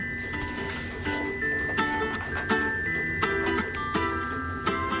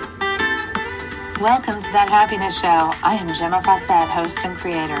Welcome to That Happiness Show. I am Gemma Fawcett, host and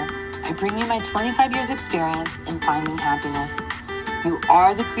creator. I bring you my 25 years experience in finding happiness. You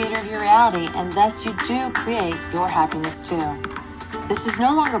are the creator of your reality, and thus you do create your happiness too. This is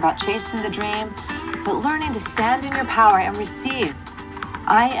no longer about chasing the dream, but learning to stand in your power and receive.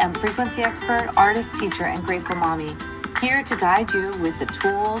 I am frequency expert, artist, teacher, and grateful mommy, here to guide you with the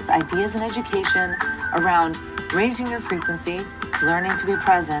tools, ideas, and education around raising your frequency, learning to be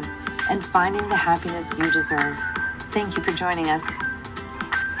present, and finding the happiness you deserve. Thank you for joining us.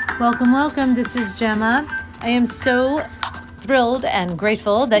 Welcome. This is Gemma. I am so thrilled and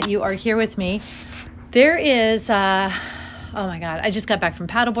grateful that you are here with me. There is, oh my God, I just got back from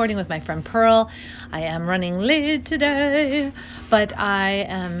paddleboarding with my friend Pearl. I am running late today, but I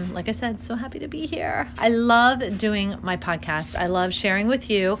am, like I said, so happy to be here. I love doing my podcast. I love sharing with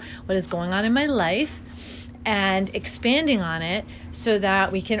you what is going on in my life and expanding on it so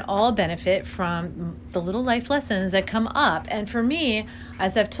that we can all benefit from the little life lessons that come up. And for me,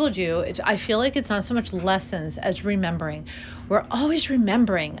 as I've told you, I feel like it's not so much lessons as remembering. We're always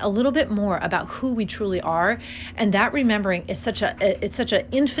remembering a little bit more about who we truly are. And that remembering is such an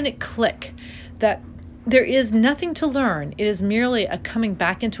infinite click that there is nothing to learn. It is merely a coming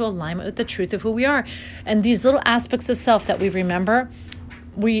back into alignment with the truth of who we are. And these little aspects of self that we remember,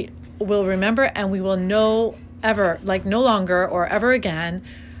 we will remember, and we will no longer or ever again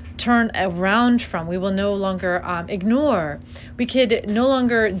turn around from. We will no longer ignore. We could no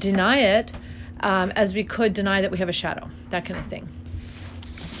longer deny it as we could deny that we have a shadow, that kind of thing.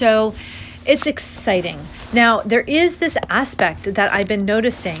 So it's exciting. Now, there is this aspect that I've been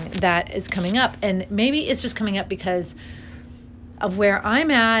noticing that is coming up, and maybe it's just coming up because of where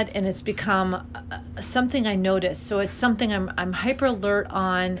I'm at, and it's become something I notice. So it's something I'm hyper alert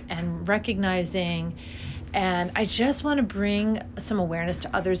on and recognizing, and I just want to bring some awareness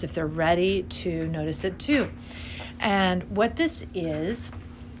to others if they're ready to notice it too. And what this is,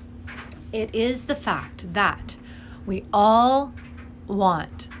 it is the fact that we all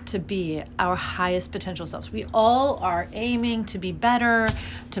want to be our highest potential selves. We all are aiming to be better,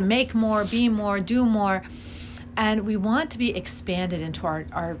 to make more, be more, do more. And we want to be expanded into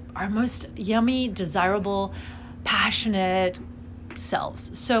our most yummy, desirable, passionate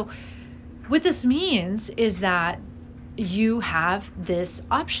selves. So what this means is that you have this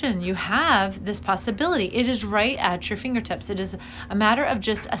option. You have this possibility. It is right at your fingertips. It is a matter of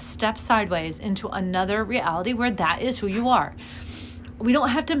just a step sideways into another reality where that is who you are. We don't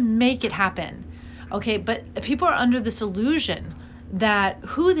have to make it happen. Okay, but people are under this illusion that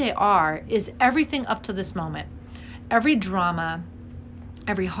who they are is everything up to this moment. Every drama,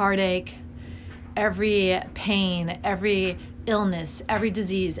 every heartache, every pain, every illness, every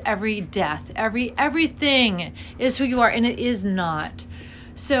disease, every death, everything is who you are, and it is not.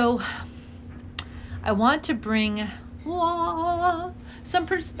 So I want to bring some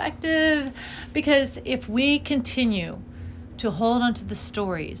perspective, because if we continue to hold on to the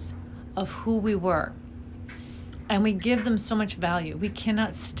stories of who we were, and we give them so much value, we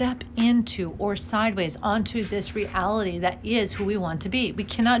cannot step into or sideways onto this reality that is who we want to be. We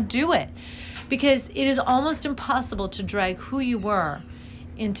cannot do it, because it is almost impossible to drag who you were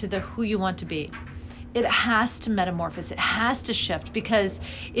into the who you want to be. It has to metamorphose. It has to shift, because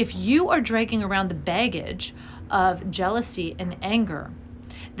if you are dragging around the baggage of jealousy and anger,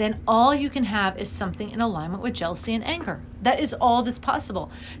 then all you can have is something in alignment with jealousy and anger. That is all that's possible.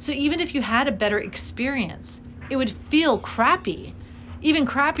 So even if you had a better experience, it would feel crappy, even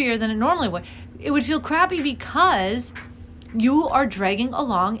crappier than it normally would. It would feel crappy because you are dragging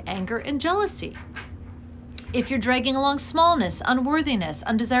along anger and jealousy. If you're dragging along smallness, unworthiness,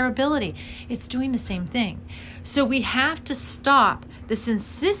 undesirability, it's doing the same thing. So we have to stop this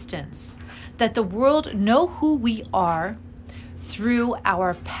insistence that the world know who we are through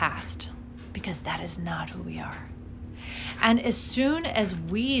our past, because that is not who we are. And as soon as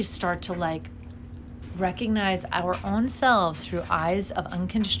we start to recognize our own selves through eyes of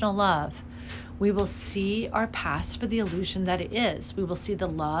unconditional love, we will see our past for the illusion that it is. We will see the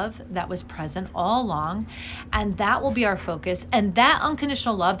love that was present all along, and that will be our focus. And that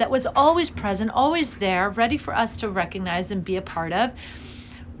unconditional love that was always present, always there, ready for us to recognize and be a part of,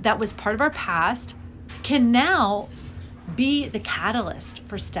 that was part of our past, can now be the catalyst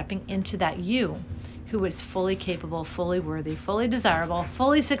for stepping into that you who is fully capable, fully worthy, fully desirable,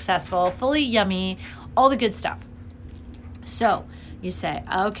 fully successful, fully yummy, all the good stuff. So you say,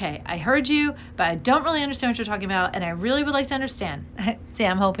 okay, I heard you, but I don't really understand what you're talking about, and I really would like to understand. See,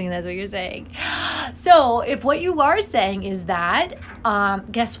 I'm hoping that's what you're saying. So if what you are saying is that,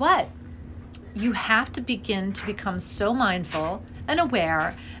 guess what? You have to begin to become so mindful and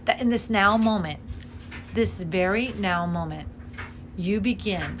aware that in this now moment, this very now moment, you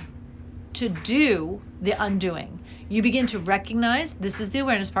begin to do the undoing. You begin to recognize, this is the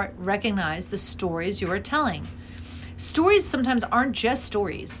awareness part, recognize the stories you are telling. Stories sometimes aren't just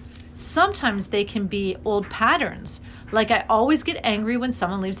stories. Sometimes they can be old patterns. Like, I always get angry when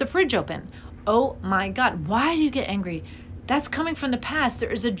someone leaves the fridge open. Oh my God, why do you get angry? That's coming from the past.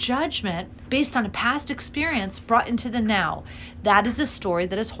 There is a judgment based on a past experience brought into the now. That is a story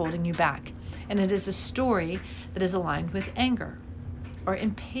that is holding you back. And it is a story that is aligned with anger or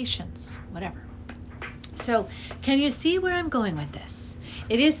impatience, whatever. So, can you see where I'm going with this?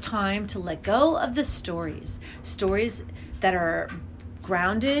 It is time to let go of the stories that are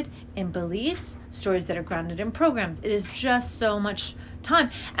grounded in beliefs, stories that are grounded in programs. It is just so much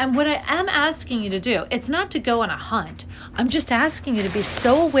time. And what I am asking you to do, it's not to go on a hunt. I'm just asking you to be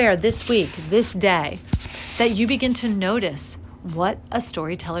so aware this week, this day, that you begin to notice what a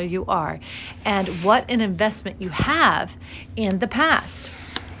storyteller you are and what an investment you have in the past.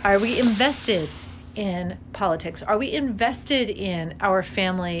 Are we invested in politics? Are we invested in our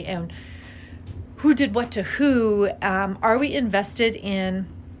family and who did what to who? Are we invested in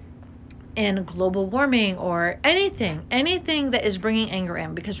global warming or anything that is bringing anger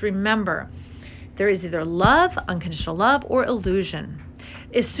in? Because remember, there is either love, unconditional love, or illusion.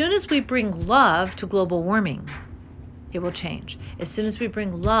 As soon as we bring love to global warming, it will change. As soon as we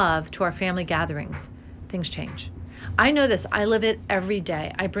bring love to our family gatherings, things change. I know this. I live it every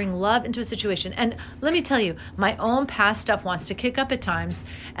day. I bring love into a situation. And let me tell you, my own past stuff wants to kick up at times,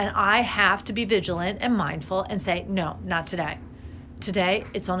 and I have to be vigilant and mindful and say, no, not today. Today,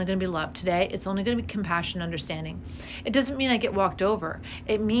 it's only going to be love. Today, it's only going to be compassion, understanding. It doesn't mean I get walked over.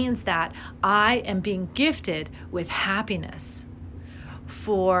 It means that I am being gifted with happiness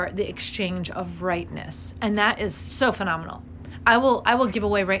for the exchange of rightness. And that is so phenomenal. I will give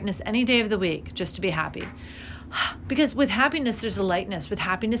away rightness any day of the week just to be happy. Because with happiness, there's a lightness. With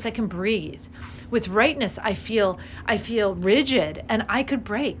happiness, I can breathe. With rightness, I feel rigid, and I could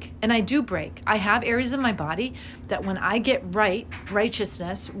break, and I do break. I have areas of my body that when I get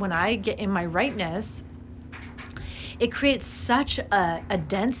righteousness, when I get in my rightness, it creates such a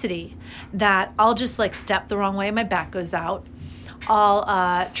density that I'll just like step the wrong way, my back goes out.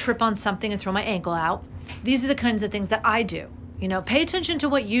 I'll trip on something and throw my ankle out. These are the kinds of things that I do. You know, pay attention to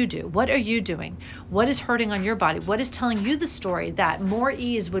what you do. What are you doing? What is hurting on your body? What is telling you the story that more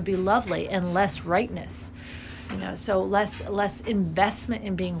ease would be lovely and less rightness? You know, so less investment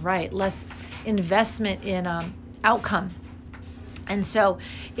in being right, less investment in outcome. And so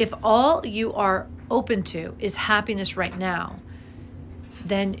if all you are open to is happiness right now,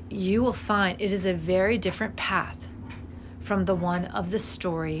 then you will find it is a very different path from the one of the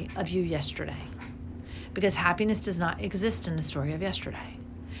story of you yesterday. Because happiness does not exist in the story of yesterday.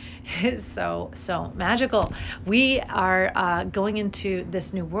 It's so magical. We are going into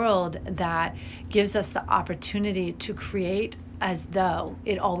this new world that gives us the opportunity to create as though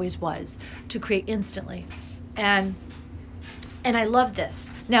it always was, to create instantly. And I love this.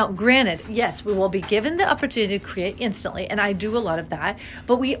 Now, granted, yes, we will be given the opportunity to create instantly, and I do a lot of that,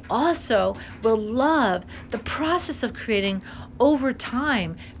 but we also will love the process of creating over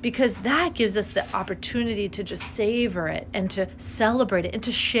time, because that gives us the opportunity to just savor it and to celebrate it and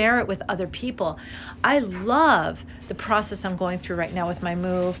to share it with other people. I love the process I'm going through right now with my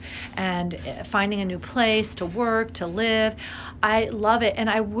move and finding a new place to work, to live. I love it, and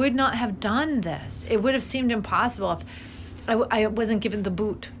I would not have done this. It would have seemed impossible if I wasn't given the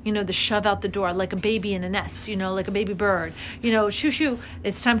boot, the shove out the door like a baby in a nest, like a baby bird, shoo, shoo,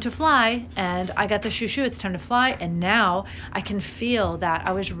 it's time to fly. And I got the shoo, shoo, it's time to fly. And now I can feel that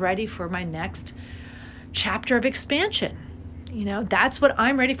I was ready for my next chapter of expansion. That's what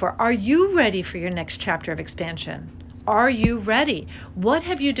I'm ready for. Are you ready for your next chapter of expansion? Are you ready? What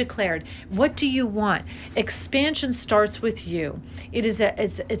have you declared? What do you want? Expansion starts with you.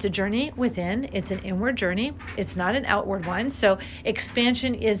 It's a journey within. It's an inward journey. It's not an outward one. So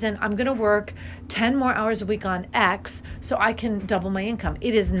expansion isn't, I'm going to work 10 more hours a week on X so I can double my income.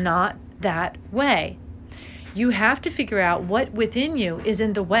 It is not that way. You have to figure out what within you is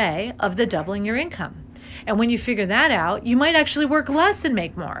in the way of the doubling your income. And when you figure that out, you might actually work less and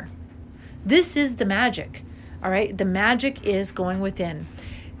make more. This is the magic. All right, the magic is going within,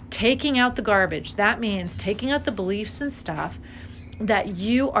 taking out the garbage. That means taking out the beliefs and stuff that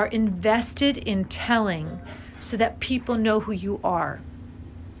you are invested in telling so that people know who you are.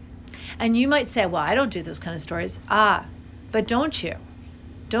 And you might say, well, I don't do those kind of stories. But don't you?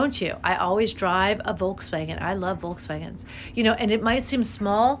 Don't you? I always drive a Volkswagen. I love Volkswagens. And it might seem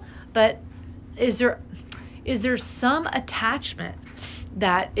small, but is there some attachment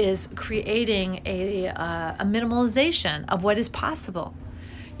that is creating a minimalization of what is possible.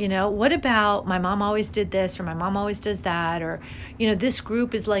 What about my mom always did this, or my mom always does that, or, this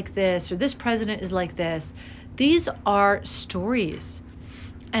group is like this, or this president is like this. These are stories.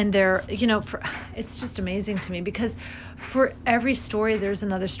 And they're, it's just amazing to me, because for every story, there's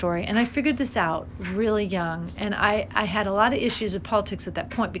another story. And I figured this out really young. And I had a lot of issues with politics at that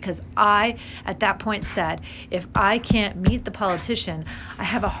point, because I, at that point, said, if I can't meet the politician, I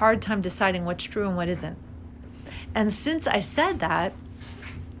have a hard time deciding what's true and what isn't. And since I said that,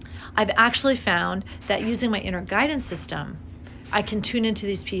 I've actually found that using my inner guidance system, I can tune into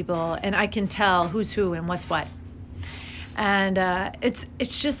these people and I can tell who's who and what's what. And it's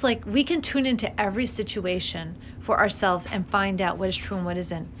just like we can tune into every situation for ourselves and find out what is true and what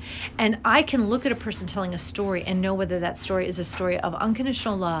isn't. And I can look at a person telling a story and know whether that story is a story of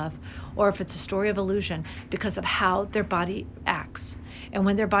unconditional love or if it's a story of illusion, because of how their body acts. And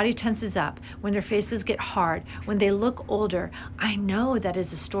when their body tenses up, when their faces get hard, when they look older, I know that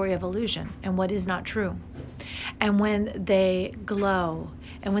is a story of illusion and what is not true. And when they glow,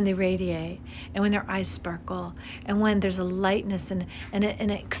 and when they radiate, and when their eyes sparkle, and when there's a lightness and an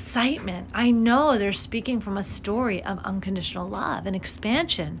excitement, I know they're speaking from a story of unconditional love and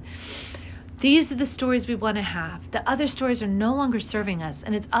expansion. These are the stories we want to have. The other stories are no longer serving us,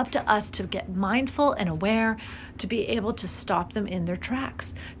 and it's up to us to get mindful and aware, to be able to stop them in their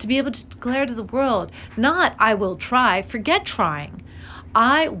tracks, to be able to declare to the world, not I will try, forget trying.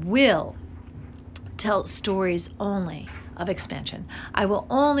 I will tell stories only of expansion. I will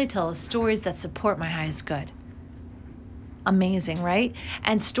only tell stories that support my highest good. Amazing, right?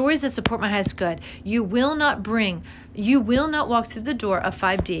 And stories that support my highest good. You will not walk through the door of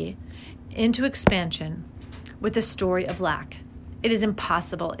 5D into expansion with a story of lack. It is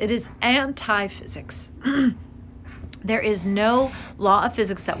impossible. It is anti-physics. There is no law of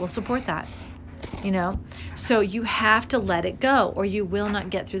physics that will support that, So you have to let it go, or you will not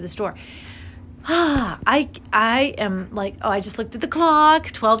get through this door. I am like, I just looked at the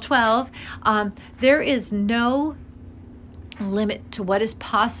clock, 12:12. There is no limit to what is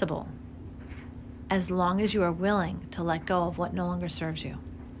possible as long as you are willing to let go of what no longer serves you.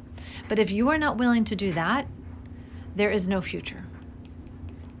 But if you are not willing to do that, there is no future.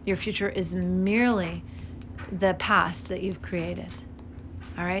 Your future is merely the past that you've created.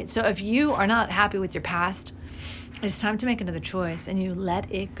 All right? So if you are not happy with your past, it's time to make another choice, and you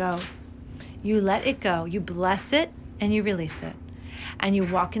let it go. You let it go. You bless it and you release it. And you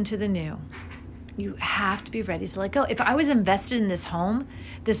walk into the new. You have to be ready to let go. If I was invested in this home,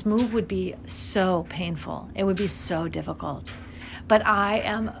 this move would be so painful. It would be so difficult. But I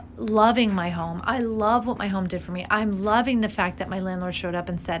am loving my home. I love what my home did for me. I'm loving the fact that my landlord showed up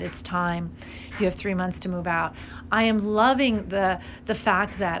and said, it's time. You have 3 months to move out. I am loving the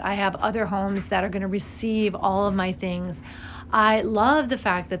fact that I have other homes that are going to receive all of my things. I love the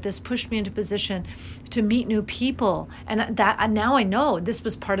fact that this pushed me into position to meet new people. And now I know this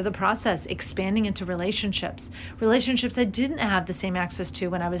was part of the process, expanding into relationships I didn't have the same access to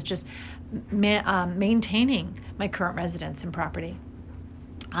when I was just maintaining my current residence and property.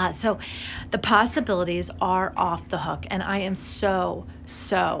 So the possibilities are off the hook, and I am so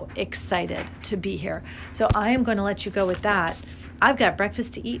excited to be here. So I am going to let you go with that. I've got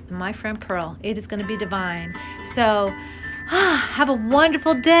breakfast to eat with my friend Pearl. It is going to be divine. So have a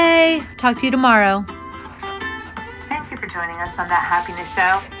wonderful day. Talk to you tomorrow. Thank you for joining us on That Happiness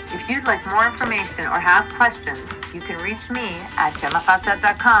Show. If you'd like more information or have questions, you can reach me at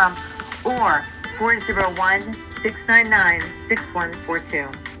GemmaFawcett.com or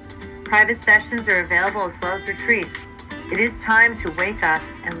 401-699-6142. Private sessions are available as well as retreats. It is time to wake up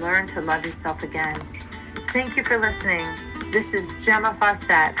and learn to love yourself again. Thank you for listening. This is Gemma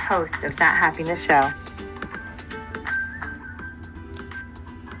Fawcett, host of That Happiness Show.